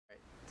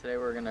Today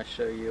we're going to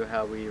show you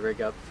how we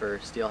rig up for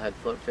steelhead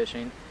float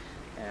fishing,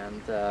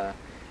 and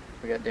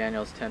we got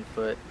Daniel's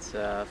 10-foot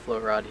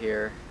float rod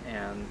here,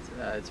 and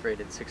it's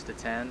rated 6 to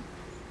 10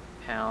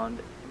 pound.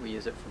 We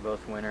use it for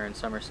both winter and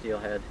summer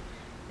steelhead,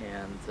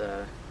 and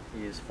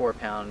we use 4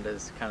 pound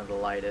as kind of the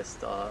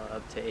lightest,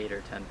 up to 8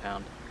 or 10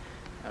 pound.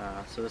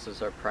 So this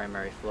is our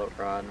primary float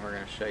rod, and we're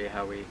going to show you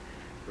how we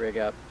rig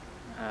up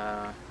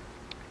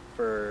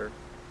for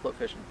float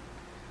fishing.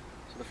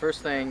 So the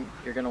first thing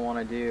you're going to want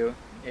to do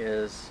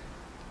is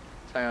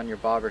tie on your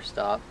bobber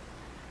stop.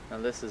 Now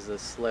this is a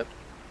slip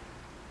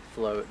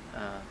float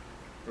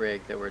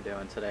rig that we're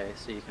doing today,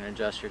 so you can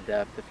adjust your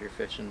depth if you're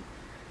fishing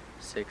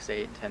 6,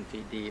 8, 10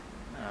 feet deep.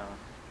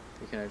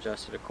 You can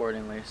adjust it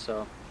accordingly.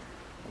 So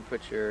we'll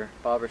put your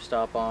bobber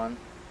stop on,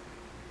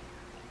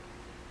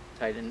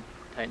 tighten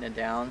it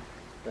down.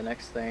 The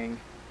next thing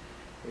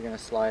you're going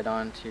to slide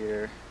on to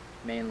your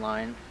main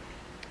line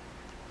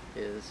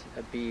is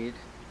a bead.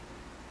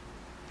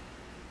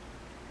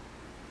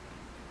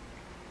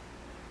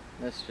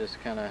 This just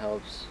kind of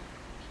helps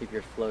keep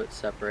your float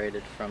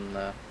separated from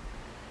the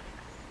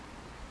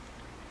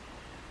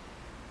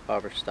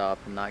bobber stop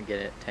and not get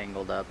it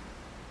tangled up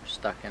or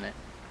stuck in it.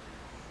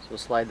 So we'll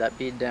slide that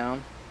bead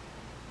down.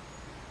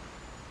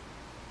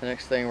 The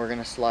next thing we're going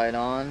to slide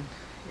on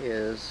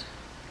is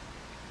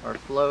our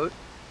float.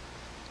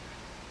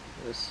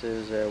 This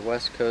is a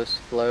West Coast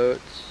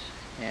float,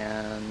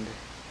 and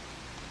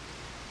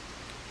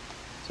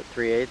it's a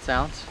 3/8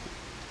 ounce,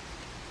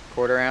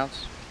 quarter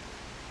ounce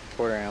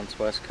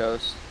West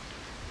Coast.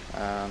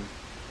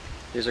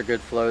 These are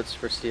good floats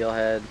for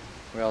steelhead.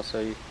 We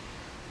also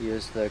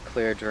use the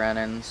clear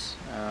Drennens.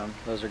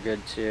 Those are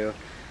good too.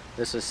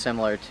 This is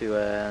similar to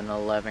an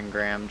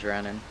 11-gram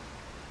Drennen,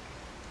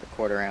 the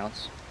quarter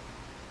ounce.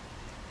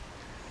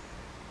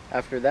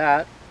 After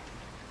that,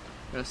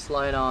 I'm going to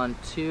slide on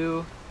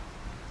 2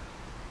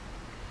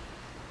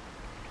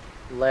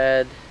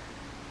 lead.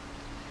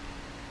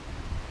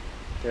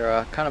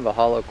 They're kind of a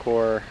hollow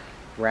core,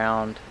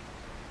 round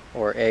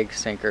or egg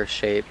sinker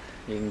shape.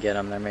 You can get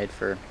them. They're made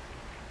for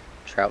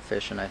trout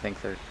fishing. I think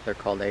they're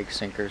called egg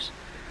sinkers.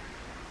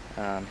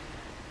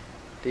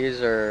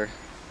 These are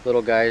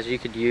little guys. You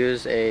could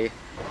use a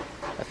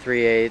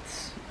 3/8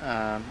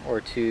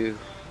 or 2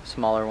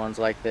 smaller ones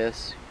like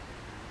this.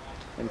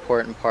 The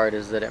important part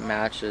is that it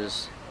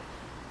matches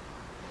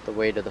the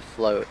weight of the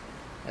float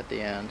at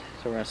the end.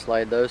 So we're going to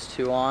slide those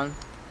 2 on,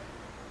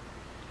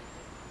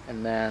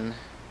 and then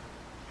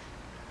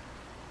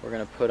we're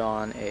going to put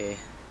on a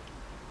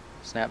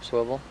snap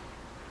swivel,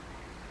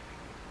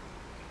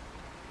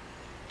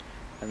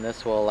 and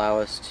this will allow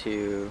us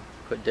to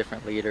put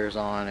different leaders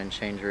on and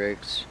change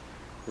rigs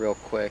real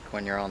quick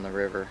when you're on the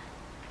river.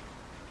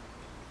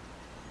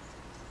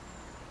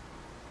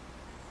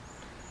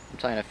 I'm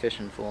tying a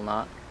fishing fool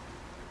knot.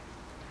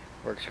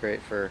 Works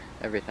great for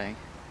everything,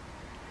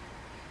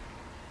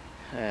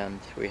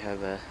 and we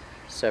have a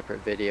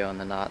separate video in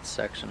the knots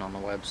section on the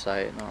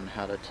website on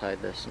how to tie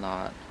this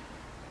knot.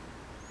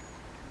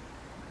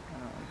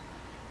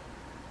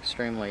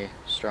 Extremely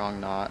strong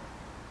knot.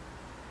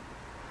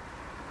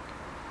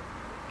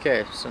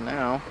 Okay, so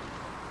now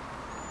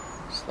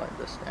slide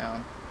this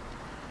down.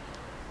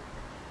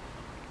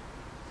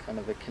 Kind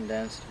of a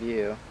condensed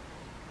view.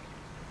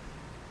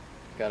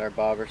 We've got our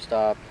bobber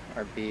stop,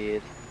 our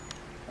bead,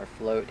 our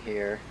float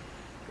here,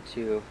 the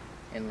 2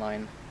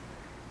 inline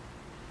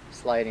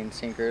sliding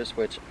sinkers,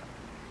 which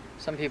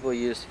some people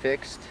use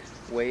fixed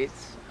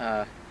weights.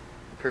 I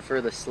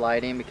prefer the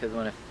sliding because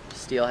when a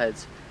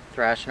steelhead's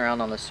thrashing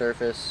around on the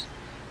surface,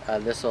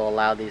 this will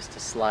allow these to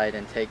slide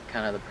and take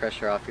kind of the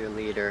pressure off your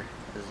leader.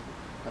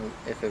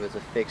 If it was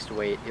a fixed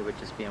weight, it would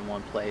just be in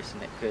one place,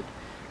 and it could,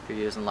 if you're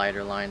using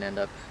lighter line, end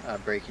up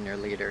breaking your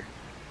leader.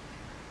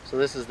 So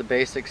this is the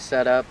basic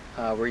setup.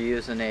 We're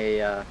using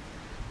a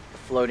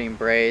floating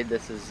braid.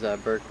 This is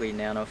Berkeley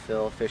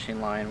Nanofill fishing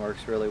line.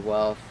 Works really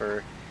well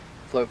for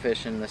float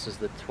fishing. This is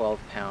the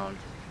 12-pound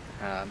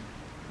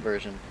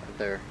version of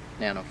their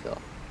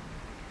Nanofill.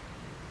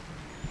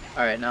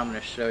 Alright, now I'm going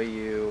to show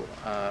you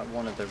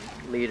one of the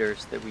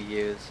leaders that we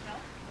use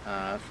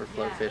for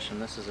float fishing.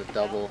 This is a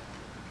double,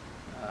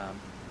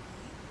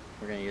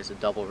 we're going to use a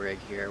double rig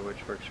here,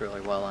 which works really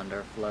well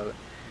under a float.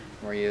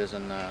 We're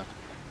using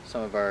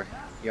some of our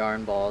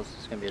yarn balls.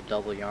 It's going to be a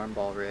double yarn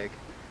ball rig.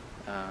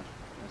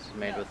 This is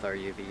made with our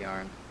UV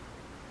yarn.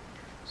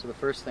 So the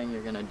first thing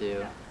you're going to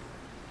do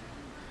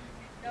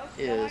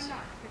is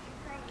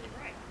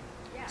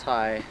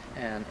tie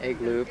an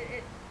egg loop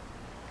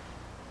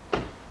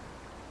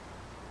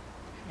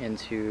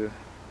into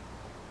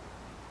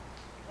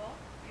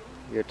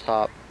your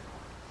top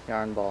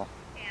yarn ball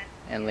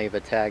and leave a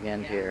tag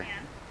end here.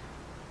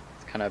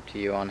 It's kind of up to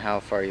you on how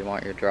far you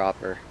want your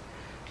dropper.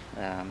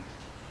 Now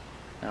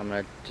I'm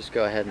going to just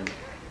go ahead and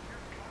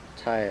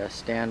tie a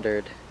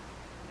standard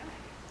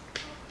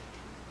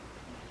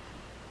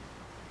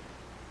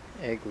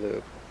egg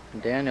loop.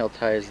 Daniel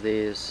ties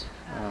these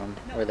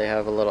where they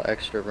have a little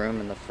extra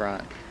room in the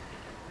front,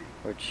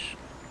 which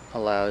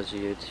allows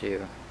you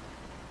to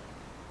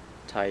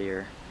tie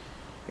your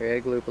your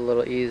egg loop a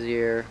little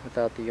easier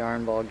without the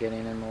yarn ball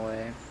getting in the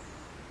way.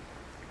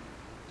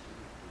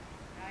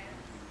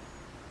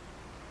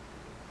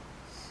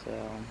 So,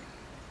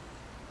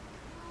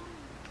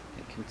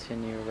 you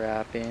continue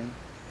wrapping,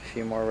 a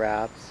few more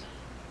wraps.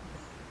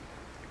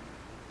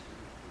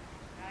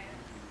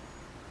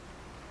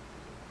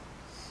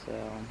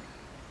 So,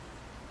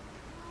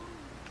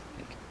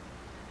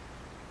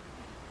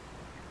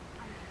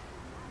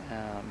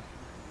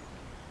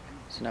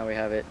 so now we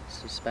have it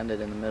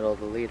suspended in the middle of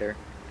the leader.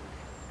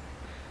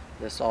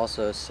 This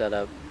also is set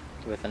up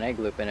with an egg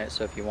loop in it,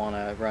 so if you want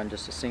to run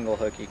just a single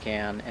hook you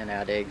can and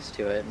add eggs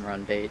to it and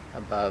run bait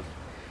above.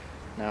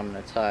 Now I'm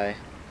going to tie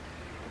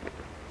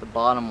the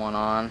bottom one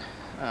on.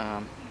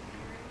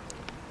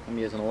 I'm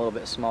using a little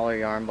bit smaller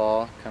yarn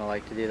ball, kind of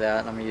like to do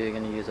that, and I'm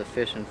going to use a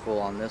fishing fool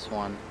on this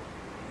one.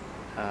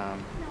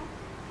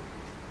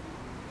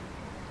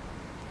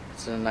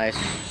 It's a nice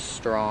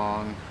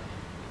strong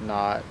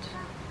knot,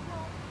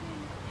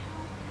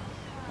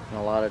 and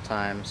a lot of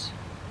times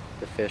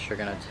the fish are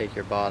going to take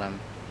your bottom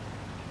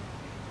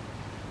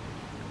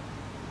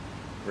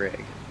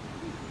rig.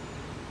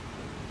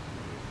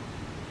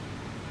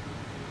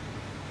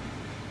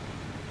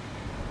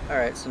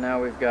 Alright, so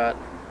now we've got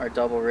our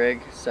double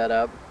rig set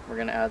up. We're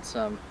going to add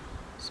some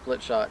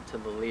split shot to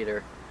the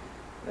leader.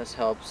 This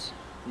helps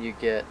you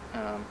get,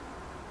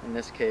 in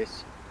this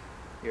case,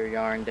 your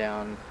yarn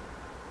down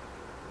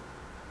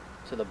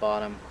to the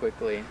bottom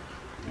quickly,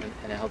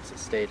 and it helps it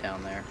stay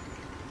down there.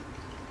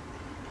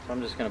 So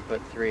I'm just going to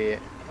put 3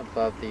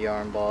 above the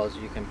yarn balls.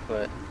 You can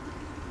put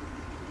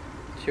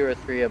 2 or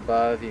 3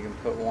 above. You can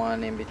put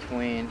 1 in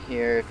between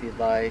here if you'd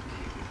like.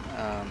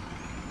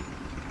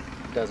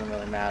 It doesn't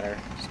really matter.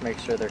 Just make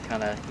sure they're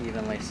kind of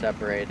evenly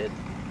separated.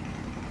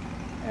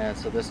 And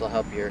so this will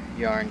help your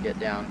yarn get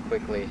down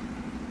quickly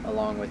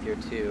along with your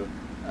 2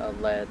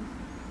 lead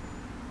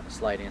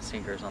sliding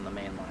sinkers on the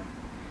main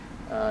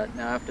line.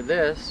 Now after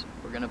this,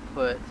 we're going to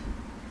put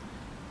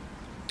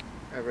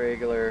a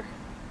regular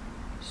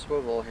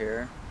swivel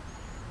here.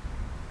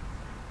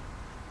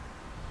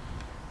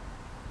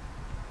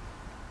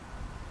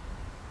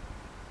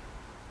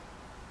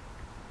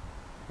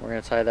 We're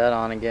going to tie that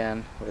on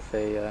again with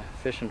a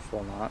fishing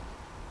fool knot.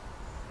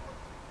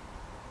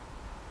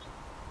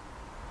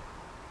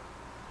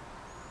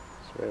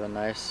 So we have a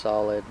nice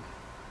solid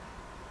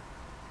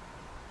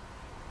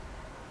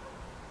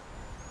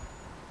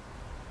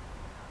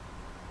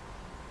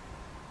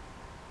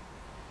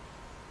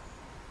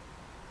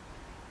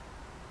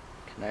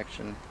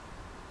connection.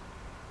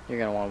 You're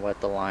going to want to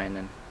wet the line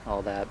and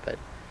all that, but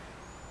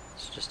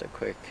it's just a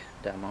quick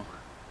demo.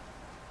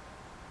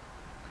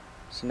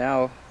 So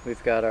now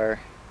we've got our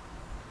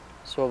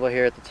swivel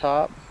here at the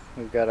top.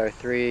 We've got our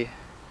 3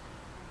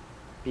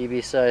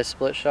 BB size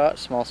split shot,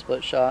 small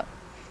split shot,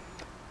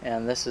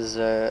 and this is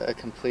a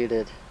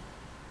completed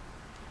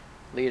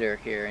leader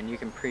here, and you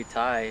can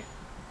pre-tie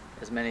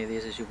as many of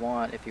these as you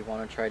want. If you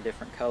want to try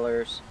different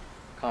colors,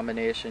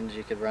 combinations,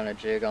 you could run a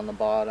jig on the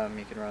bottom,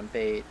 you can run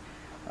bait,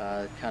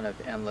 kind of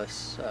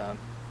endless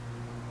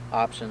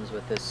options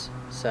with this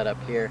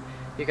setup here.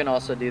 You can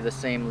also do the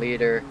same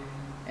leader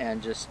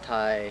and just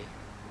tie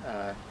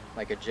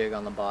like a jig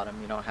on the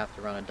bottom. You don't have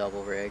to run a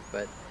double rig,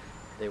 but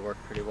they work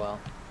pretty well.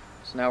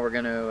 So now we're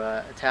going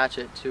to attach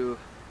it to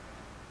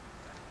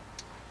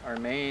our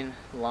main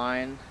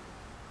line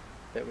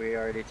that we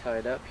already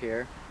tied up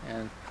here,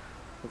 and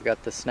we've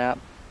got the snap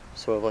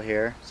swivel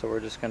here, so we're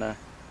just going to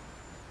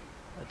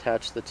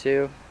attach the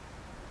 2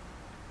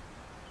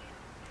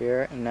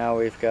 here, and now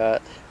we've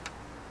got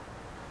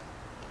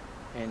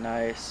a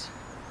nice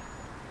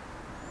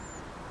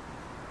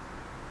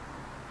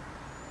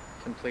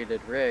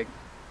completed rig,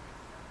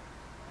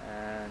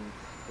 and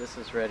this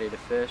is ready to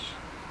fish.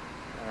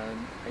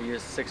 I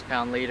use a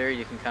 6-pound leader.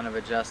 You can kind of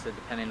adjust it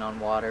depending on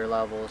water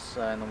levels.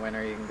 In the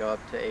winter you can go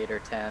up to 8 or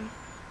 10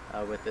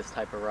 with this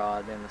type of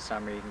rod. In the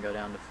summer you can go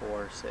down to 4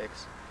 or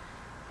 6,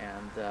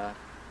 and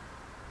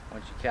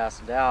once you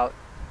cast it out,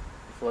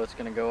 the float's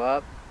going to go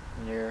up,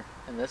 and you're,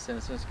 in this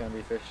instance, going to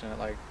be fishing at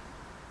like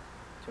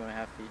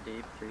 2.5 feet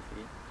deep, 3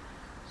 feet.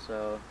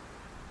 So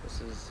this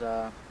is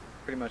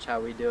pretty much how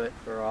we do it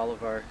for all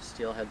of our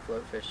steelhead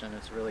float fishing.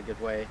 It's a really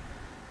good way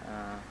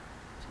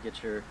to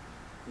get your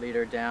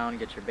leader down,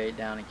 get your bait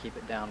down, and keep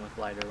it down with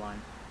lighter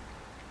line.